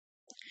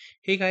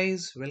Hey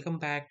guys, welcome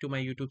back to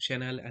my YouTube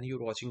channel and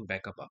you're watching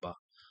Backup Papa.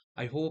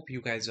 I hope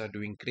you guys are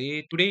doing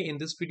great. Today in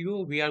this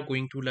video, we are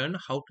going to learn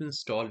how to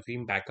install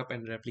Veeam Backup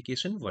and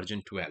Replication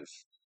version 12.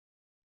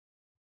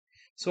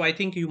 So I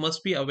think you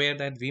must be aware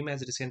that Veeam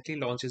has recently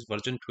launched its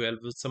version 12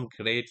 with some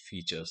great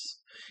features.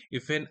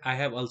 Even I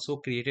have also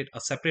created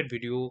a separate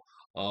video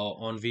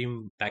on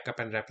Veeam Backup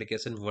and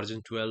Replication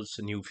version 12's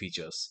new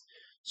features.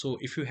 So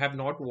if you have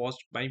not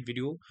watched my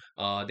video,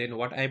 then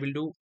what I will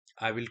do,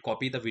 I will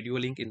copy the video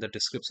link in the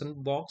description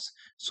box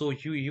so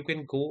you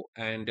can go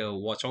and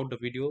watch out the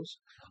videos.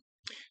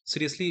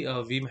 Seriously,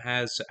 Veeam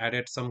has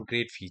added some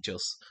great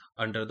features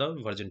under the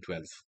version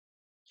 12.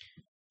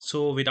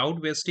 So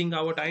without wasting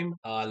our time,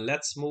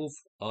 let's move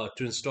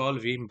to install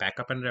Veeam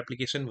Backup and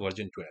Replication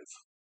version 12.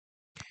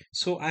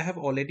 So I have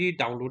already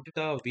downloaded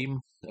the Veeam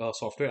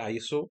software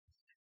ISO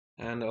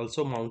and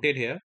also mounted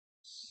here.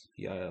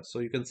 Yeah, so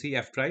you can see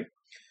F drive.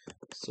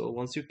 So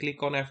once you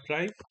click on F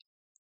drive,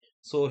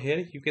 so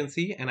here you can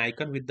see an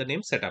icon with the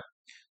name setup.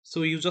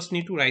 So you just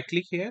need to right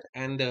click here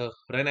and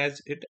run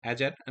as it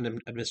as an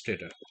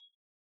administrator.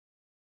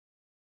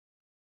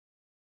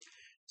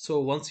 So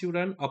once you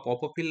run, a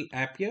pop-up will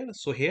appear.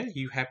 So here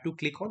you have to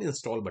click on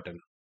install button.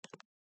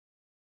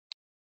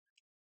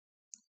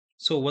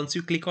 So once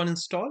you click on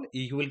install,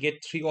 you will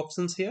get three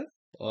options here.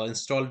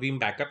 Install Veeam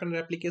Backup and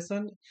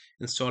Replication,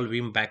 install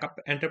Veeam Backup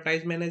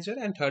Enterprise Manager,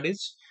 and third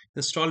is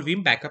install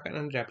Veeam Backup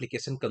and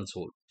Replication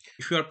Console.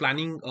 If you are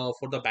planning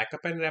for the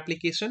backup and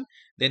replication,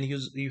 then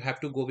you have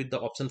to go with the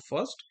option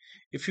first.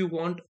 If you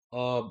want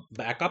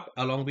backup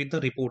along with the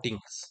reportings,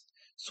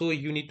 so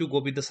you need to go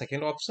with the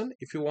second option.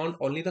 If you want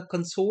only the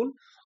console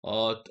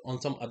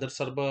on some other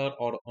server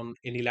or on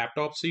any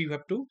laptop, so you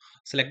have to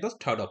select the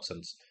third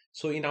options.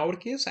 So in our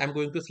case, I'm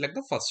going to select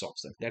the first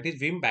option, that is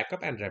Veeam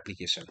Backup and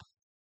Replication.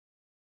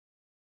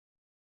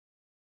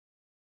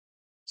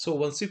 So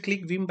once you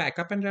click Veeam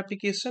Backup and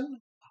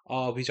Replication,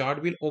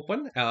 wizard will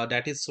open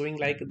that is showing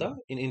like the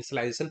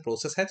initialization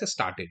process has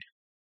started.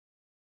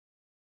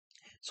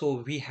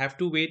 So we have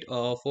to wait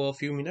for a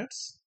few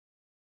minutes.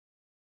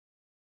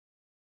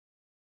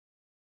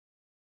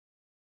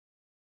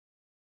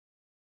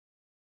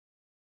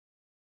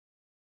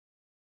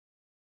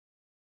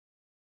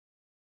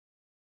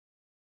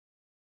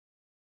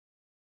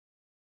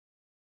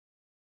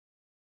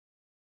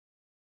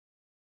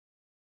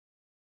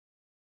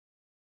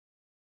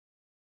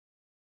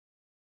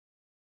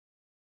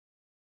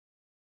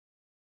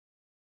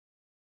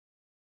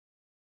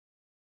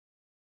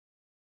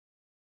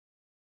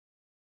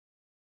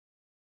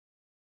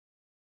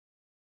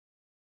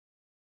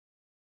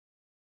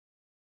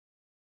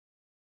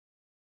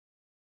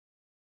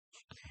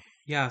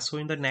 Yeah, so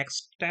in the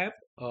next tab,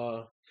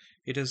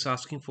 it is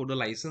asking for the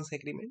license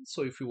agreement.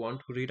 So if you want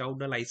to read out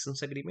the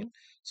license agreement,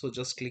 so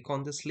just click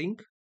on this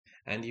link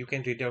and you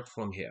can read out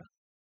from here.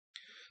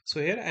 So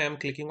here I am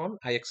clicking on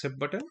I accept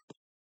button.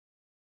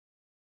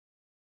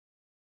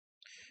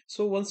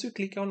 So once you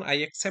click on I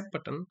accept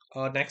button,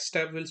 next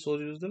step will show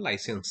you the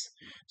license.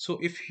 So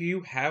if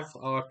you have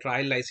a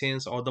trial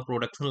license or the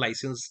production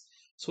license,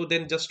 so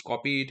then just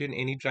copy it in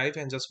any drive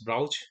and just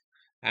browse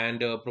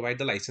and provide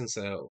the license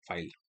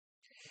file.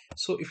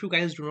 So if you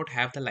guys do not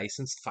have the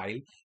license file,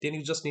 then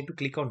you just need to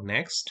click on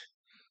next.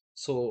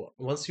 So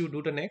once you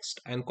do the next,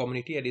 and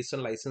community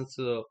edition license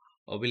will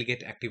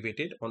get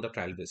activated on the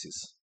trial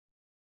basis.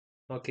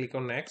 Now click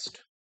on next.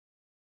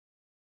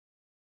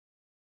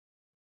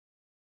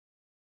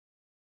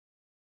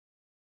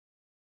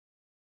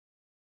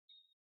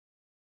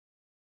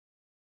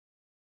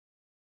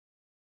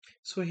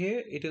 So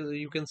here it is,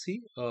 you can see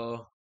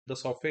the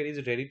software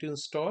is ready to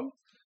install.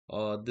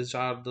 These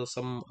are the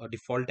some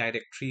default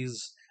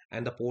directories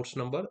and the ports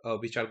number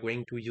which are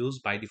going to use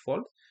by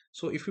default.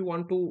 So if you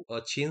want to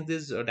change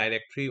this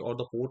directory or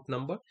the port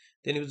number,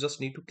 then you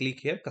just need to click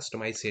here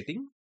customize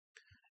setting,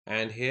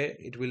 and here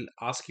it will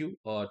ask you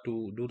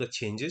to do the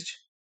changes.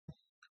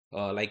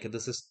 Like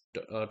this is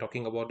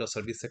talking about the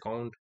service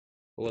account.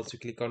 Once you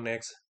click on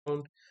next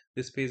account,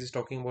 this page is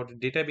talking about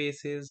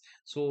databases.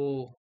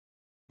 So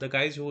the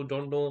guys who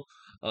don't know,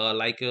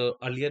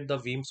 earlier the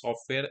Veeam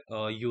software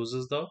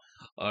uses the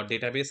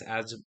database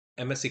as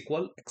MS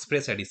SQL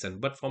Express Edition,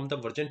 but from the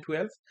version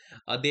 12,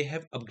 they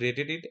have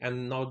upgraded it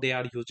and now they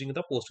are using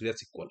the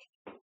PostgreSQL.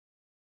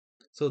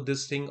 So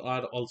this thing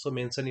are also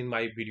mentioned in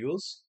my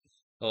videos,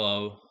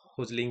 uh,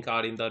 whose link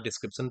are in the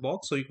description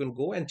box, so you can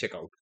go and check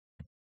out.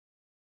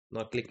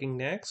 Now clicking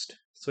next.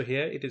 So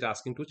here it is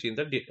asking to change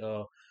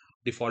the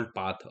default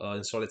path,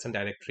 installation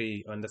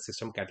directory and the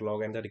system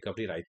catalog and the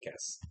recovery write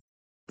cache.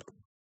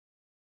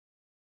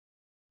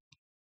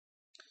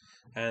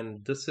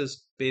 And this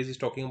is page is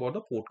talking about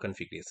the port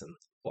configuration.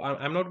 So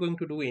I'm not going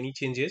to do any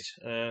changes,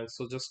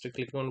 so just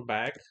clicking on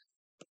back.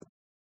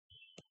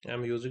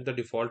 I'm using the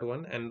default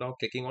one and now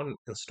clicking on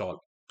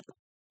install.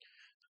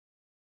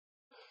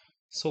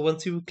 So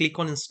once you click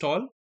on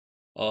install,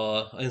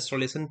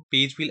 installation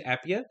page will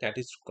appear, that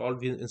is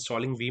called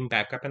installing Veeam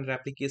Backup and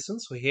Replication.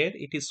 So here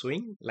it is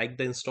showing like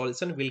the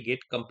installation will get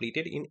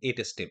completed in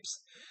 8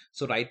 steps.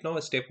 So right now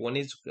step 1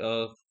 is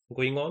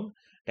going on,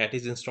 that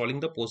is installing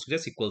the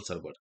PostgreSQL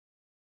server.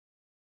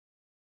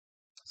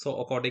 So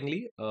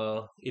accordingly,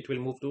 it will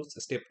move to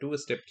step 2,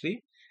 step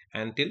 3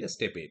 until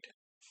step 8.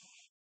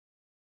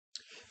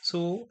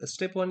 So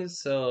step 1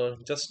 is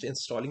just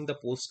installing the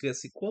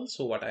PostgreSQL.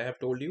 So what I have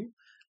told you,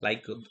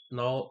 like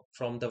now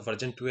from the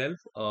version 12,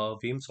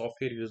 Veeam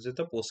software uses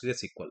the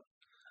PostgreSQL.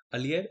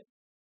 Earlier,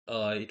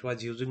 it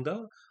was using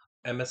the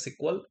MS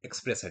SQL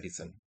Express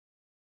Edition.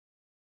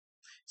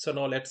 So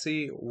now let's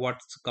see what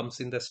comes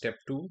in the step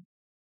 2.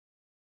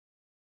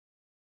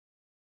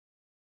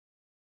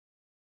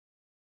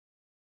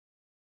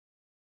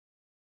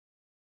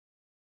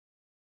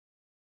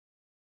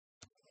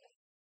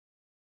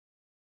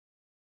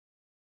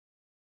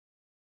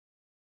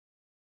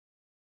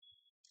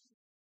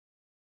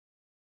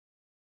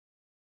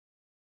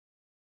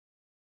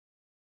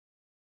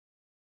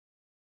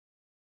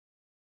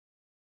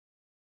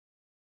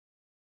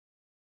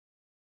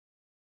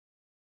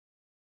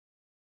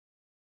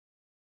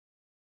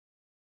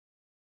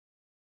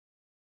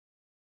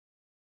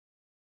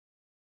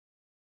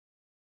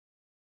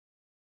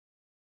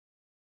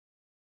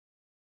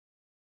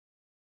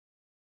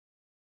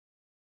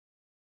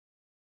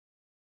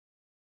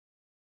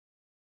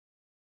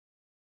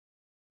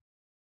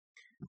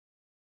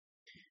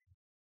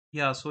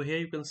 Yeah, so here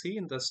you can see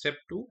in the step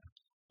 2,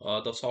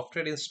 the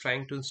software is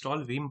trying to install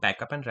Veeam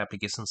Backup and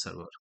Replication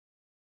Server.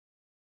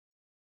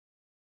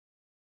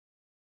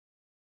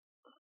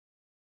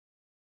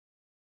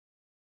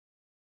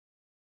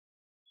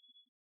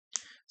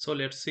 So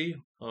let's see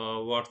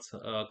what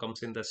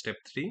comes in the step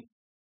 3.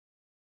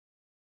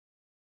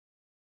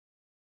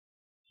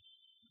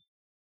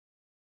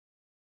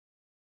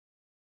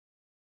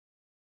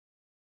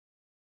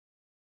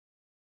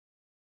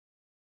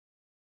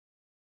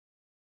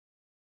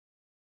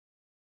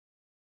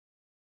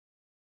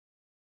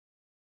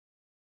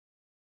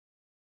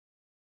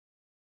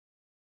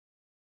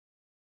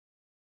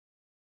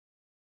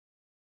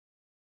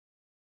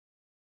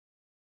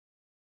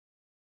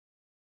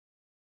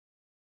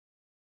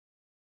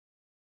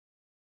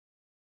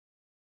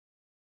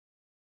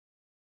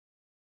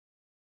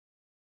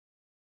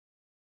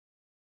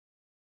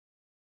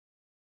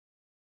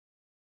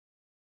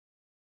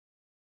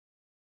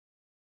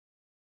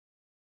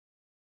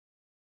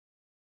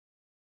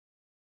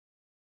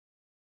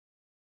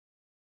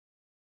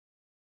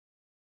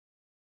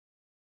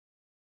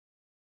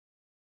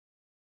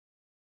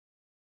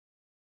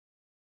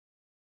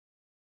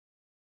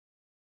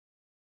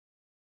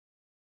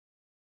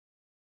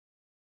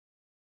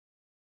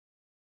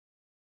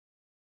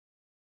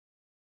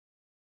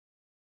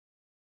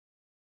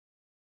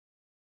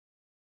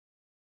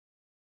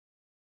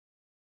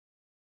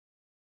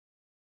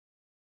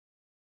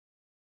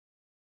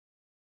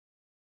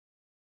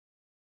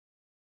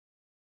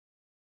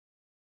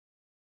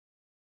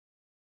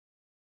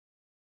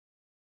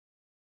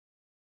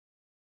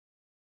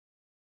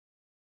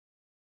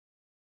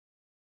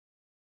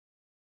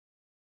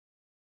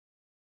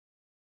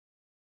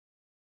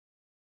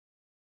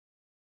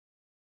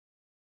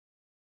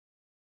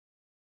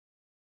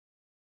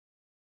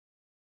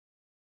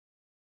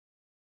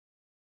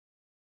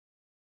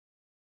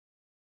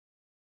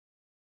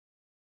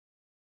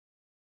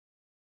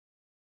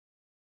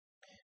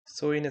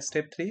 So in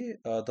step 3,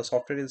 the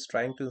software is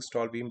trying to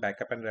install Veeam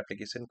Backup and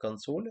Replication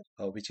Console,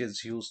 which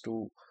is used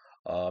to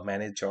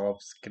manage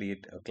jobs,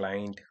 create a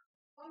client,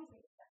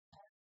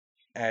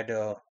 add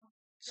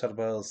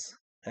servers,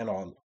 and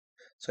all.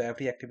 So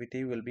every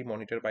activity will be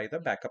monitored by the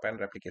Backup and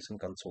Replication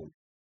Console.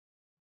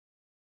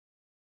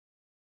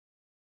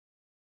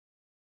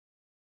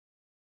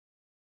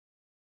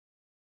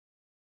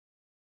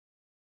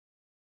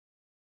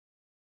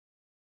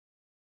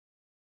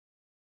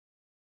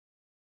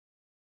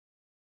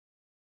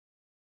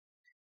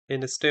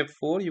 In step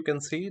 4, you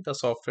can see the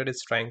software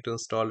is trying to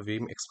install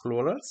Veeam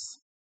Explorers.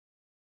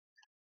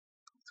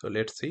 So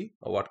let's see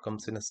what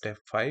comes in step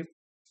 5.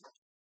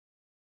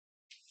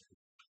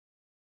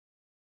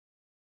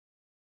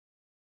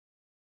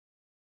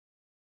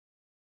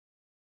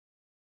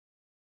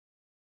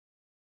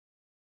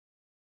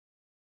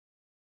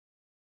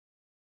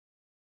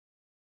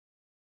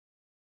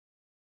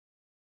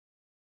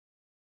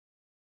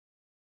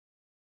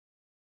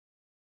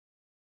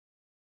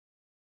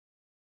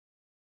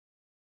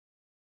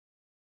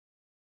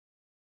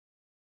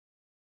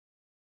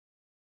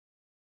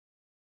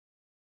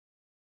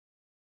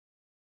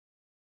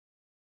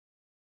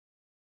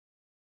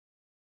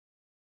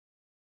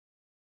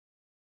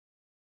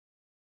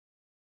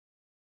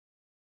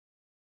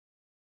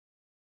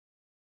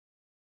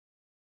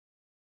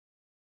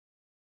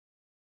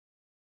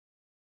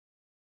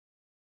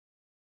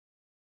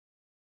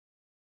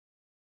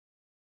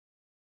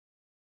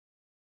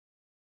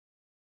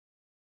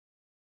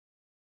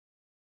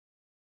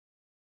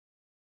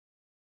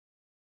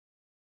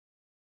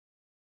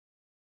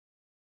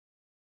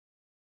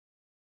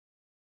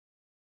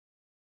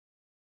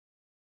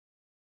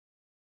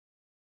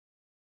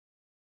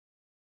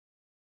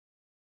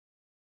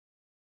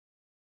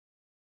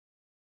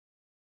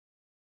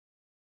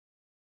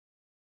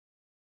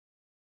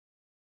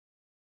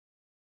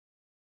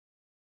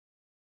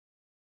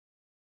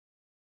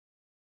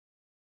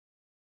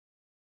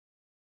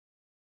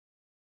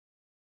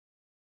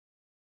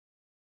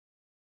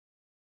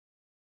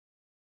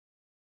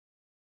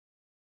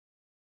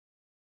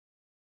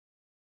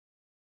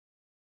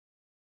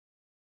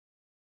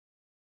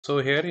 So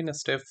here in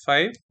step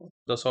 5,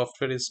 the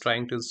software is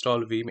trying to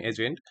install Veeam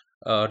agent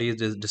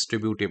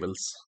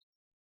distributables.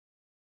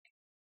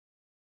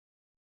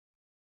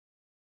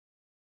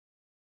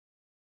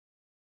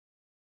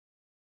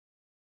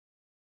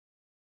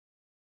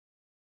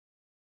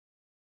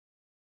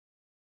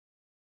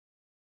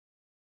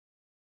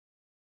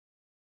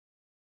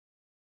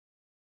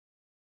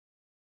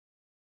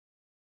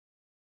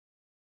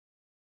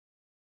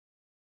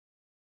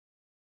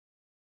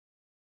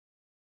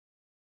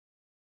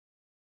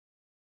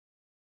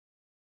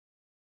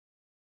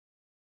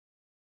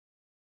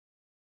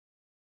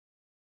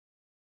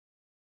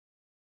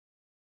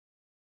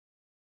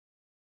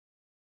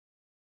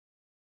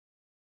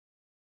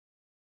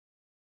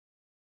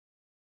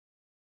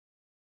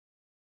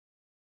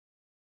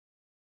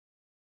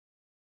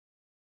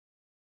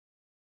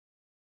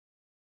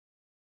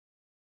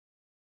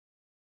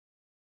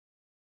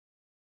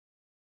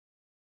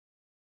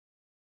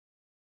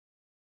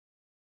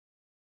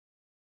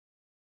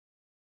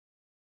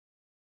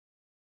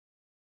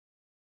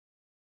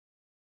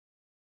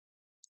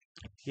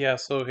 Yeah,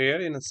 so here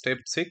in step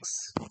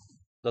 6,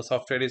 the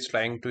software is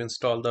trying to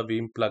install the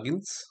Veeam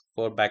plugins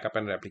for backup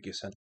and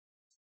replication.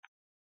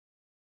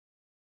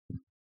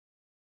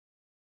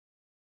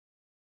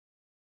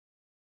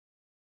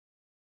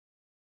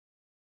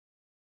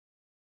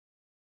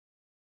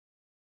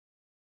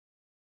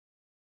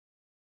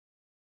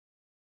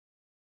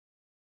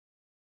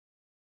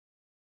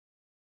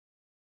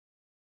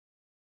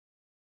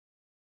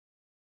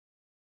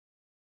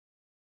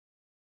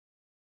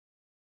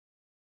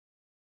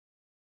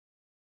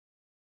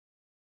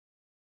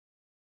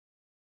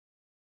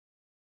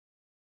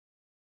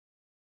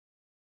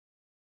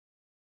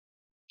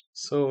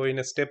 So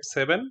in step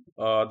 7,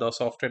 the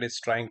software is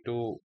trying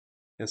to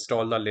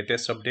install the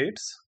latest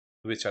updates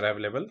which are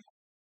available.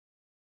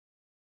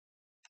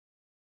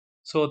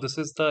 So this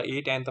is the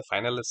 8 and the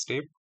final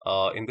step.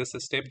 In this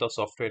step, the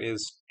software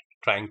is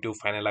trying to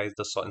finalize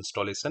the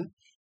installation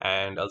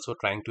and also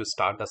trying to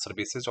start the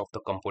services of the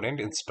component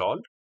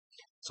installed.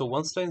 So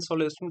once the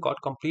installation got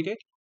completed,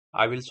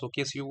 I will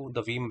showcase you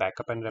the Veeam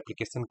Backup and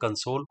Replication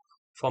console.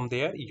 From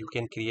there, you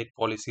can create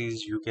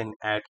policies, you can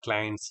add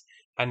clients,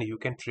 and you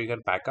can trigger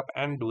backup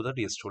and do the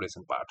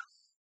restoration part.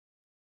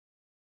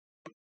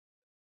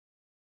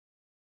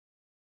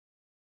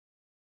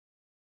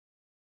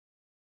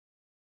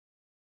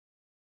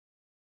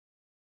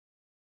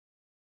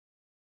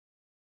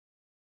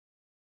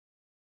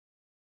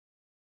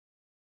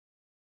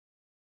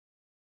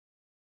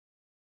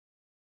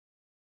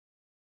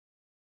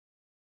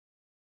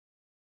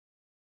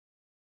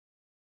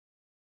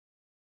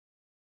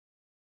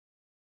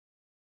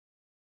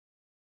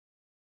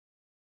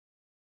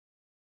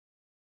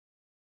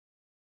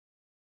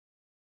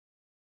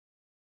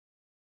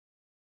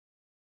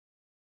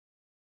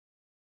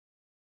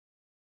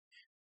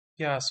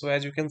 Yeah, so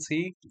as you can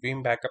see,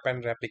 Veeam Backup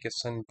and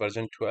Replication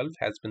version 12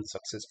 has been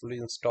successfully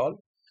installed.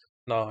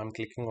 Now I'm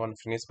clicking on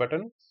Finish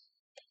button.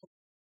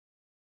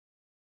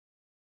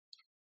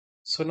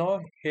 So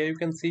now here you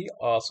can see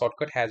a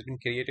shortcut has been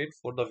created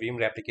for the Veeam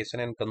replication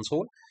and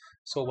console.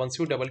 So once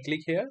you double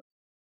click here,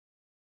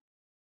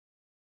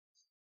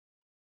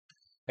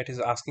 it is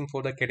asking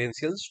for the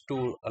credentials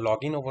to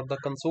log in over the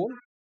console.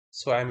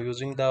 So I'm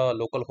using the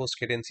localhost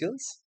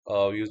credentials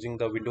using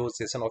the Windows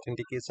session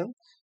authentication.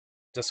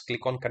 Just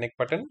click on connect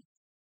button.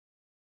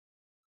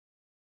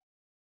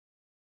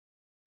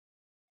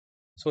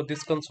 So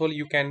this console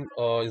you can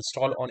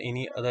install on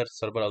any other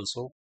server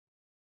also.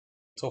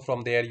 So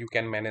from there you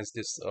can manage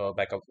this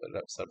backup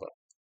server.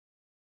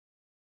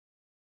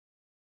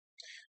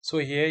 So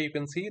here you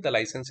can see the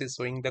license is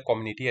showing the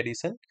community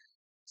edition.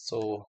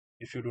 So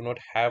if you do not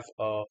have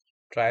a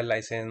trial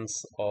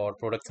license or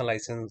production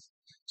license,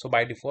 so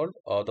by default,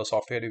 the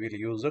software will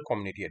use the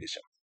community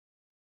edition.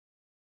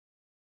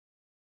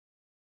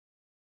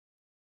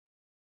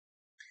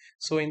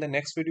 So in the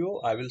next video,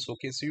 I will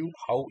showcase you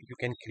how you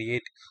can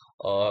create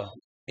uh,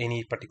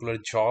 any particular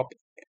job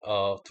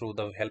through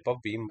the help of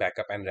Veeam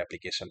Backup and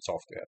Replication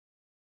software.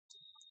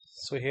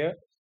 So here,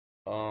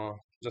 uh,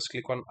 just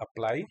click on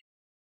apply.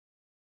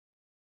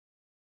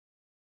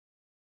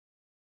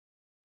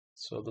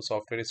 So the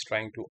software is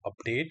trying to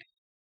update.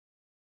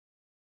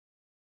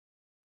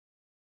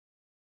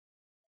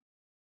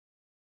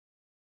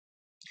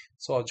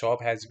 So a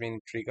job has been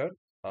triggered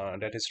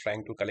that is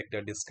trying to collect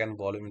the disk and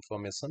volume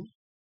information.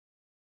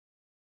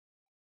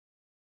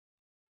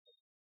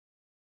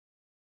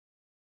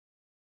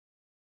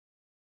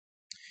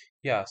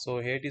 Yeah, so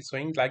here it is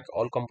showing like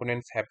all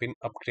components have been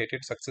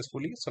upgraded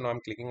successfully. So now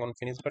I'm clicking on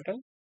finish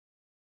button.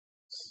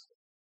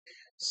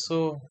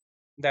 So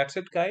that's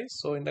it guys.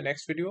 So in the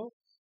next video,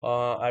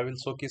 I will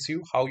showcase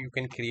you how you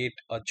can create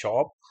a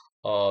job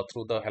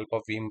through the help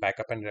of Veeam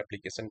Backup and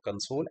Replication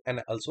console,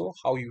 and also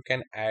how you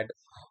can add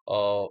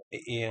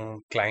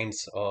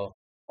clients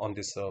on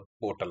this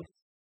portal.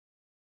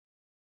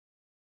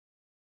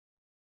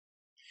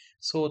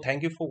 So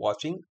thank you for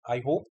watching.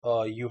 I hope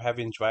you have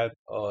enjoyed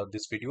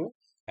this video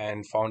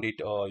and found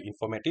it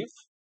informative.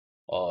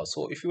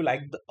 So if you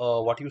liked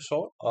what you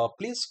saw,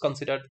 please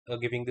consider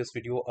giving this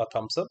video a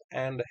thumbs up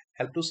and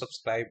help to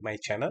subscribe my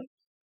channel.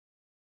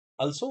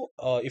 Also,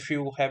 if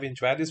you have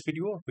enjoyed this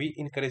video, we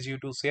encourage you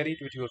to share it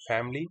with your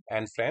family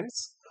and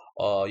friends.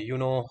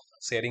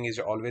 Sharing is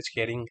always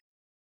caring,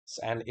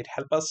 and it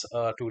helps us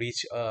to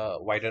reach a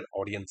wider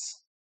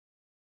audience.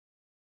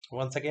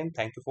 Once again,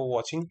 thank you for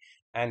watching,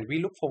 and we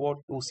look forward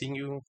to seeing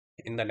you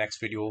in the next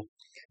video.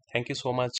 Thank you so much.